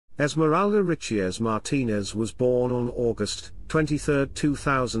Esmeralda Richez Martinez was born on August 23,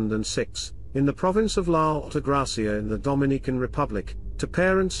 2006, in the province of La Altagracia in the Dominican Republic, to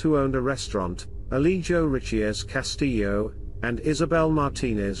parents who owned a restaurant, Elijah Richez Castillo and Isabel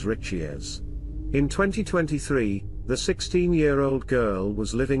Martinez Richez. In 2023, the 16-year-old girl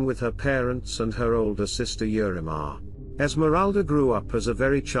was living with her parents and her older sister Yurimar. Esmeralda grew up as a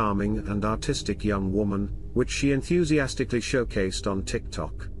very charming and artistic young woman, which she enthusiastically showcased on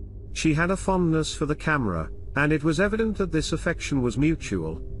TikTok. She had a fondness for the camera, and it was evident that this affection was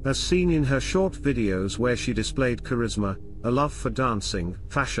mutual, as seen in her short videos where she displayed charisma, a love for dancing,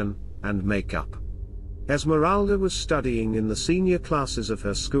 fashion, and makeup. Esmeralda was studying in the senior classes of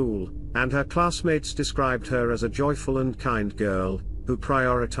her school, and her classmates described her as a joyful and kind girl, who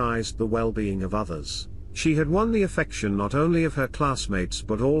prioritized the well-being of others. She had won the affection not only of her classmates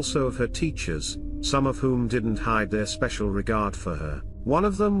but also of her teachers, some of whom didn't hide their special regard for her. One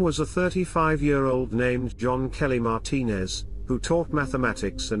of them was a 35-year-old named John Kelly Martinez, who taught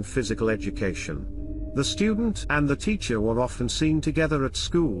mathematics and physical education. The student and the teacher were often seen together at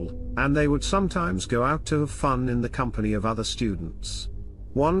school, and they would sometimes go out to have fun in the company of other students.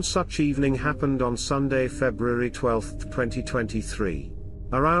 One such evening happened on Sunday, February 12, 2023.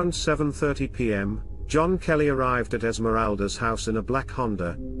 Around 7:30 p.m., John Kelly arrived at Esmeralda's house in a black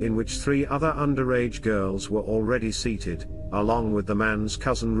Honda, in which 3 other underage girls were already seated, along with the man's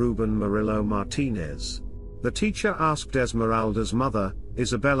cousin Ruben Murillo Martinez. The teacher asked Esmeralda's mother,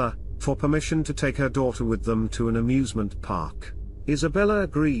 Isabella, for permission to take her daughter with them to an amusement park. Isabella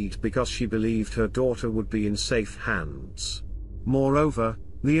agreed because she believed her daughter would be in safe hands. Moreover,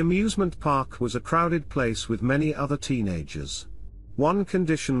 the amusement park was a crowded place with many other teenagers. One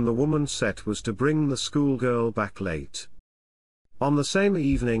condition the woman set was to bring the schoolgirl back late. On the same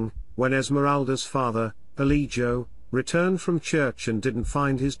evening, when Esmeralda's father, Elijah, returned from church and didn't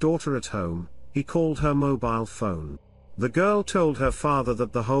find his daughter at home, he called her mobile phone. The girl told her father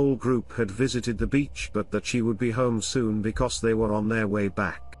that the whole group had visited the beach but that she would be home soon because they were on their way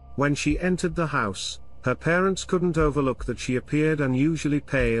back. When she entered the house, her parents couldn't overlook that she appeared unusually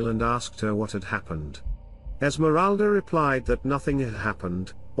pale and asked her what had happened. Esmeralda replied that nothing had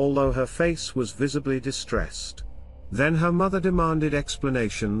happened, although her face was visibly distressed. Then her mother demanded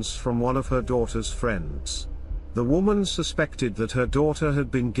explanations from one of her daughter's friends. The woman suspected that her daughter had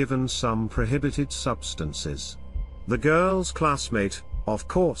been given some prohibited substances. The girl's classmate, of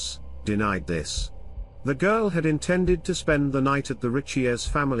course, denied this. The girl had intended to spend the night at the Richez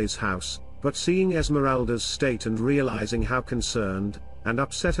family's house, but seeing Esmeralda's state and realizing how concerned and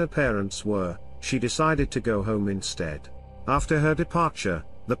upset her parents were, she decided to go home instead. After her departure,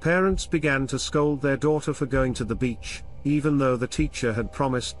 the parents began to scold their daughter for going to the beach, even though the teacher had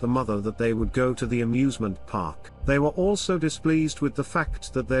promised the mother that they would go to the amusement park. They were also displeased with the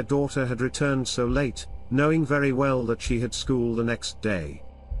fact that their daughter had returned so late, knowing very well that she had school the next day.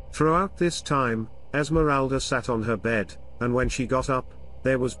 Throughout this time, Esmeralda sat on her bed, and when she got up,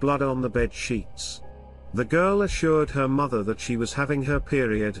 there was blood on the bed sheets. The girl assured her mother that she was having her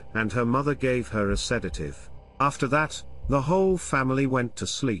period and her mother gave her a sedative. After that, the whole family went to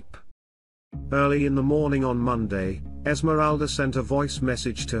sleep. Early in the morning on Monday, Esmeralda sent a voice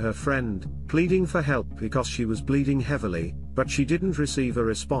message to her friend, pleading for help because she was bleeding heavily, but she didn't receive a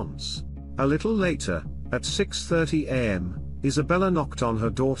response. A little later, at 6:30 a.m., Isabella knocked on her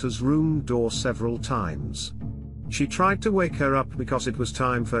daughter's room door several times. She tried to wake her up because it was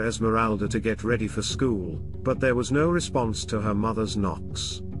time for Esmeralda to get ready for school, but there was no response to her mother's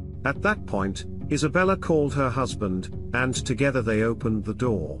knocks. At that point, Isabella called her husband, and together they opened the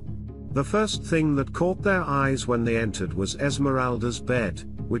door. The first thing that caught their eyes when they entered was Esmeralda's bed,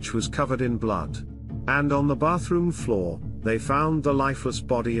 which was covered in blood. And on the bathroom floor, they found the lifeless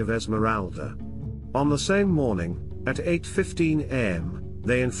body of Esmeralda. On the same morning, at 8:15 a.m.,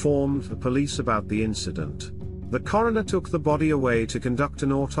 they informed the police about the incident. The coroner took the body away to conduct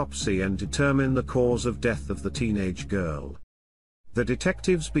an autopsy and determine the cause of death of the teenage girl. The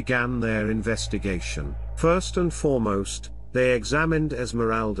detectives began their investigation. First and foremost, they examined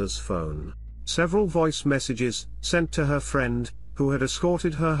Esmeralda's phone. Several voice messages, sent to her friend, who had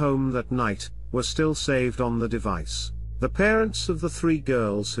escorted her home that night, were still saved on the device. The parents of the 3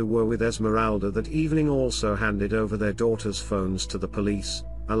 girls who were with Esmeralda that evening also handed over their daughters' phones to the police,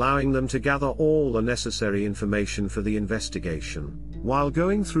 allowing them to gather all the necessary information for the investigation. While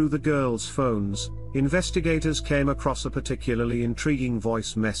going through the girls' phones, investigators came across a particularly intriguing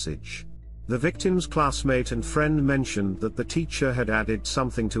voice message. The victim's classmate and friend mentioned that the teacher had added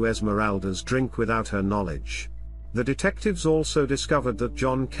something to Esmeralda's drink without her knowledge. The detectives also discovered that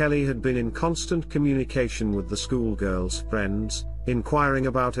John Kelly had been in constant communication with the schoolgirl's friends, inquiring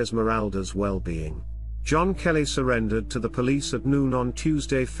about Esmeralda's well-being. John Kelly surrendered to the police at noon on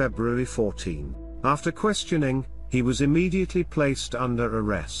Tuesday, February 14. After questioning, he was immediately placed under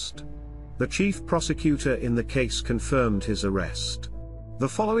arrest. The chief prosecutor in the case confirmed his arrest. The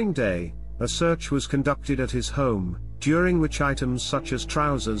following day, a search was conducted at his home, during which items such as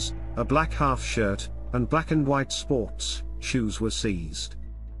trousers, a black half-shirt, and black and white sports shoes were seized.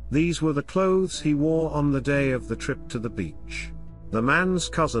 These were the clothes he wore on the day of the trip to the beach. The man's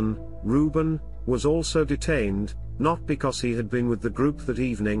cousin, Reuben, was also detained, not because he had been with the group that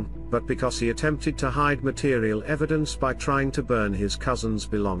evening, but because he attempted to hide material evidence by trying to burn his cousin's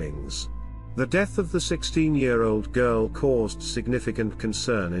belongings. The death of the 16-year-old girl caused significant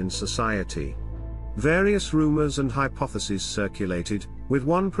concern in society. Various rumors and hypotheses circulated, with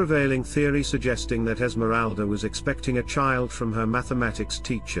one prevailing theory suggesting that Esmeralda was expecting a child from her mathematics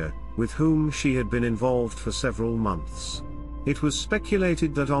teacher, with whom she had been involved for several months. It was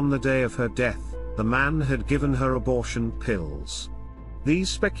speculated that on the day of her death, the man had given her abortion pills. These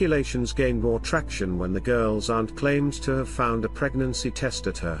speculations gained more traction when the girl's aunt claimed to have found a pregnancy test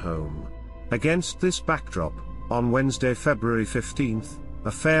at her home. Against this backdrop, on Wednesday, February 15,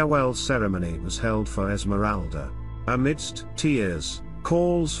 a farewell ceremony was held for Esmeralda. Amidst tears,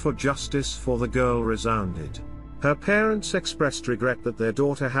 calls for justice for the girl resounded. Her parents expressed regret that their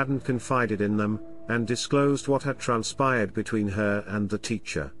daughter hadn't confided in them, and disclosed what had transpired between her and the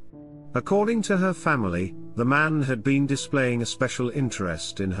teacher. According to her family, the man had been displaying a special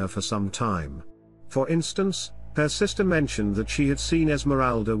interest in her for some time. For instance, her sister mentioned that she had seen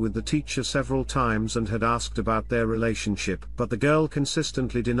Esmeralda with the teacher several times and had asked about their relationship, but the girl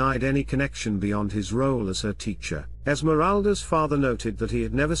consistently denied any connection beyond his role as her teacher. Esmeralda's father noted that he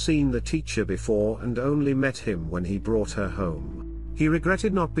had never seen the teacher before and only met him when he brought her home. He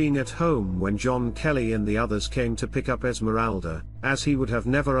regretted not being at home when John Kelly and the others came to pick up Esmeralda, as he would have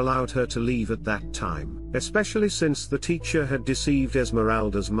never allowed her to leave at that time, especially since the teacher had deceived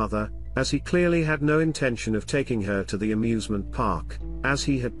Esmeralda's mother, as he clearly had no intention of taking her to the amusement park, as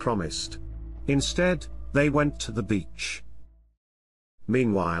he had promised. Instead, they went to the beach.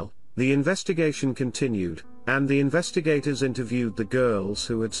 Meanwhile, the investigation continued, and the investigators interviewed the girls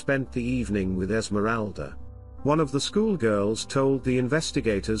who had spent the evening with Esmeralda. One of the schoolgirls told the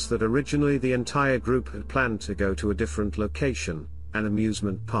investigators that originally the entire group had planned to go to a different location, an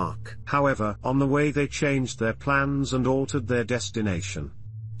amusement park. However, on the way they changed their plans and altered their destination.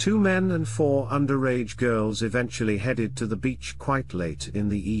 2 men and 4 underage girls eventually headed to the beach quite late in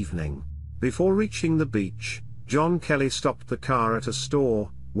the evening. Before reaching the beach, John Kelly stopped the car at a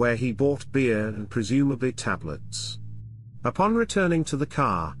store, where he bought beer and presumably tablets. Upon returning to the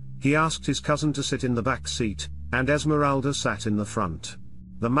car, he asked his cousin to sit in the back seat, and Esmeralda sat in the front.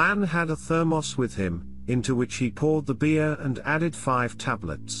 The man had a thermos with him, into which he poured the beer and added 5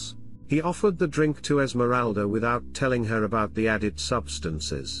 tablets. He offered the drink to Esmeralda without telling her about the added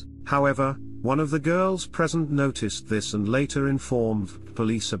substances. However, one of the girls present noticed this and later informed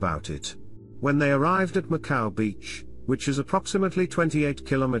police about it. When they arrived at Macau Beach, which is approximately 28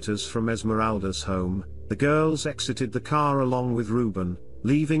 kilometers from Esmeralda's home, the girls exited the car along with Reuben,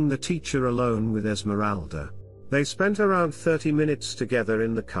 leaving the teacher alone with Esmeralda. They spent around 30 minutes together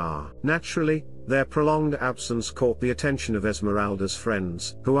in the car. Naturally, their prolonged absence caught the attention of Esmeralda's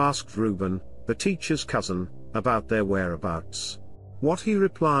friends, who asked Reuben, the teacher's cousin, about their whereabouts. What he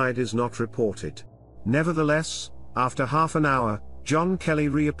replied is not reported. Nevertheless, after half an hour, John Kelly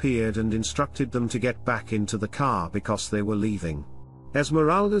reappeared and instructed them to get back into the car because they were leaving.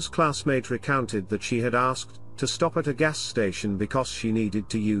 Esmeralda's classmate recounted that she had asked to stop at a gas station because she needed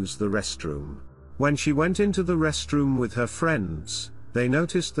to use the restroom. When she went into the restroom with her friends, they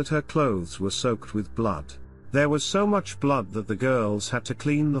noticed that her clothes were soaked with blood. There was so much blood that the girls had to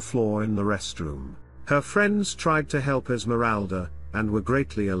clean the floor in the restroom. Her friends tried to help Esmeralda, and were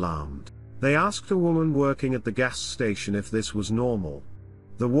greatly alarmed. They asked a woman working at the gas station if this was normal.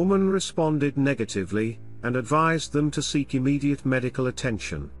 The woman responded negatively, and advised them to seek immediate medical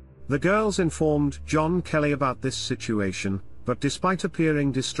attention. The girls informed John Kelly about this situation, but despite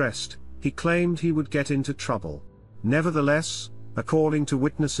appearing distressed, he claimed he would get into trouble. Nevertheless, according to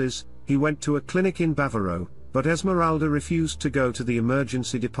witnesses, he went to a clinic in Bavaro, but Esmeralda refused to go to the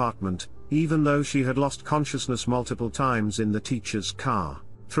emergency department, even though she had lost consciousness multiple times in the teacher's car.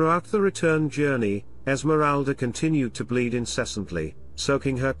 Throughout the return journey, Esmeralda continued to bleed incessantly,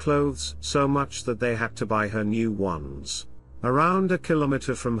 soaking her clothes so much that they had to buy her new ones. Around a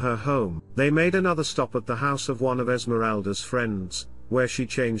kilometer from her home, they made another stop at the house of one of Esmeralda's friends, where she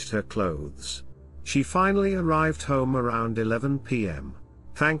changed her clothes. She finally arrived home around 11 p.m.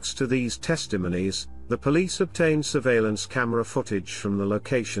 Thanks to these testimonies, The police obtained surveillance camera footage from the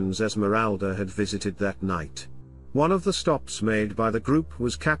locations Esmeralda had visited that night. One of the stops made by the group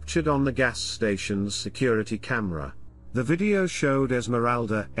was captured on the gas station's security camera. The video showed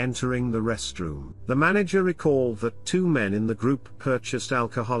Esmeralda entering the restroom. The manager recalled that two men in the group purchased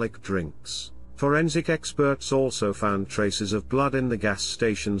alcoholic drinks. Forensic experts also found traces of blood in the gas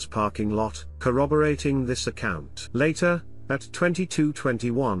station's parking lot, corroborating this account. Later, at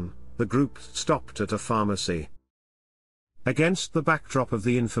 22:21, the group stopped at a pharmacy. Against the backdrop of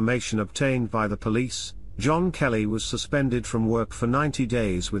the information obtained by the police, John Kelly was suspended from work for 90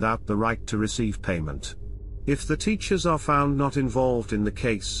 days without the right to receive payment. If the teachers are found not involved in the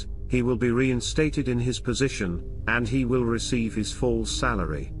case, he will be reinstated in his position, and he will receive his full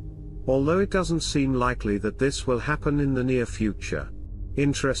salary. Although it doesn't seem likely that this will happen in the near future.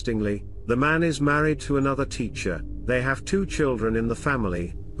 Interestingly, the man is married to another teacher. They have two children in the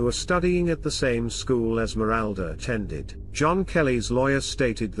family, who are studying at the same school Esmeralda attended. John Kelly's lawyer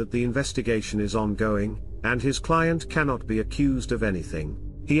stated that the investigation is ongoing, and his client cannot be accused of anything.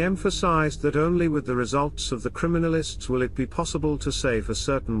 He emphasized that only with the results of the criminalists will it be possible to say for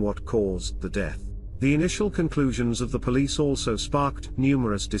certain what caused the death. The initial conclusions of the police also sparked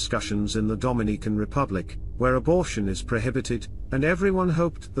numerous discussions in the Dominican Republic, where abortion is prohibited, and everyone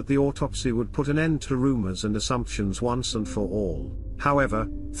hoped that the autopsy would put an end to rumors and assumptions once and for all. However,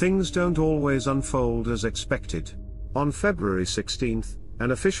 things don't always unfold as expected. On February 16,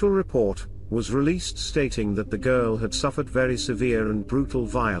 an official report was released stating that the girl had suffered very severe and brutal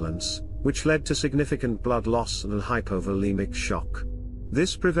violence, which led to significant blood loss and hypovolemic shock.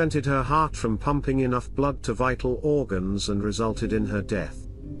 This prevented her heart from pumping enough blood to vital organs and resulted in her death.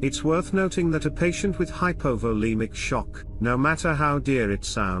 It's worth noting that a patient with hypovolemic shock, no matter how dear it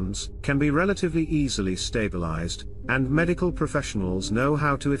sounds, can be relatively easily stabilized, and medical professionals know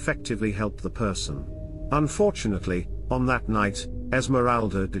how to effectively help the person. Unfortunately, on that night,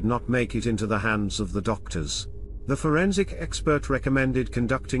 Esmeralda did not make it into the hands of the doctors. The forensic expert recommended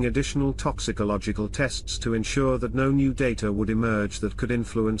conducting additional toxicological tests to ensure that no new data would emerge that could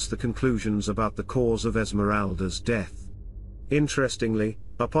influence the conclusions about the cause of Esmeralda's death. Interestingly,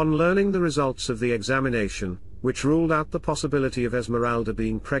 upon learning the results of the examination, which ruled out the possibility of Esmeralda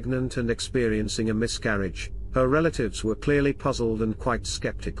being pregnant and experiencing a miscarriage, her relatives were clearly puzzled and quite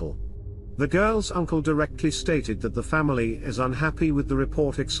skeptical. The girl's uncle directly stated that the family is unhappy with the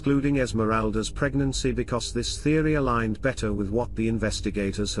report excluding Esmeralda's pregnancy because this theory aligned better with what the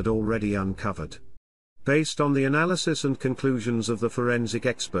investigators had already uncovered. Based on the analysis and conclusions of the forensic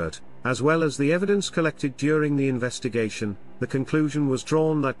expert, as well as the evidence collected during the investigation, the conclusion was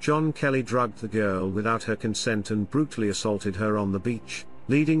drawn that John Kelly drugged the girl without her consent and brutally assaulted her on the beach,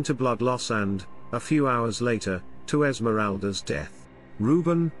 leading to blood loss and, a few hours later, to Esmeralda's death.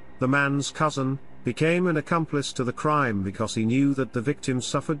 Ruben, the man's cousin, became an accomplice to the crime because he knew that the victim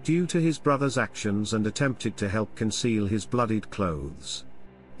suffered due to his brother's actions and attempted to help conceal his bloodied clothes.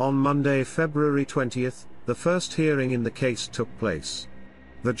 On Monday, February 20th, the first hearing in the case took place.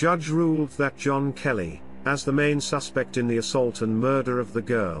 The judge ruled that John Kelly, as the main suspect in the assault and murder of the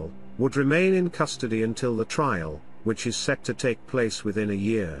girl, would remain in custody until the trial, which is set to take place within a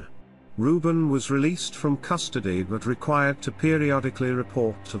year. Ruben was released from custody but required to periodically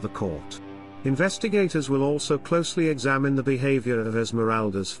report to the court. Investigators will also closely examine the behavior of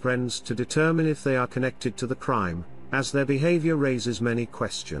Esmeralda's friends to determine if they are connected to the crime, as their behavior raises many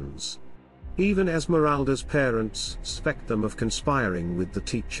questions. Even Esmeralda's parents suspect them of conspiring with the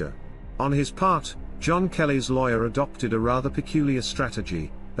teacher. On his part, John Kelly's lawyer adopted a rather peculiar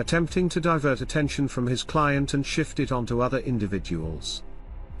strategy, attempting to divert attention from his client and shift it onto other individuals.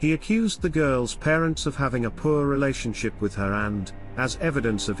 He accused the girl's parents of having a poor relationship with her and, as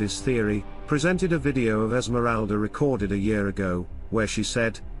evidence of his theory, presented a video of Esmeralda recorded a year ago, where she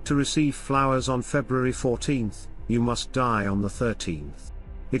said, "To receive flowers on February 14th, you must die on the 13th.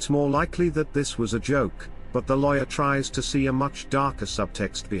 It's more likely that this was a joke, but the lawyer tries to see a much darker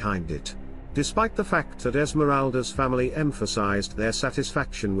subtext behind it. Despite the fact that Esmeralda's family emphasized their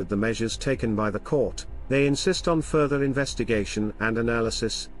satisfaction with the measures taken by the court, they insist on further investigation and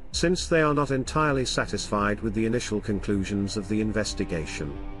analysis, since they are not entirely satisfied with the initial conclusions of the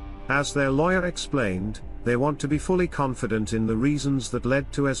investigation. As their lawyer explained, they want to be fully confident in the reasons that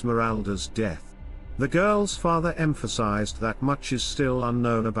led to Esmeralda's death. The girl's father emphasized that much is still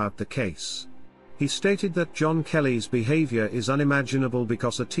unknown about the case. He stated that John Kelly's behavior is unimaginable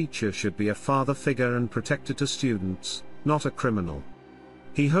because a teacher should be a father figure and protector to students, not a criminal.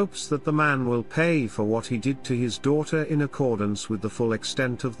 He hopes that the man will pay for what he did to his daughter in accordance with the full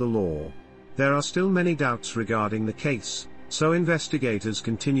extent of the law. There are still many doubts regarding the case, So investigators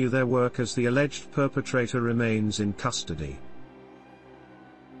continue their work as the alleged perpetrator remains in custody.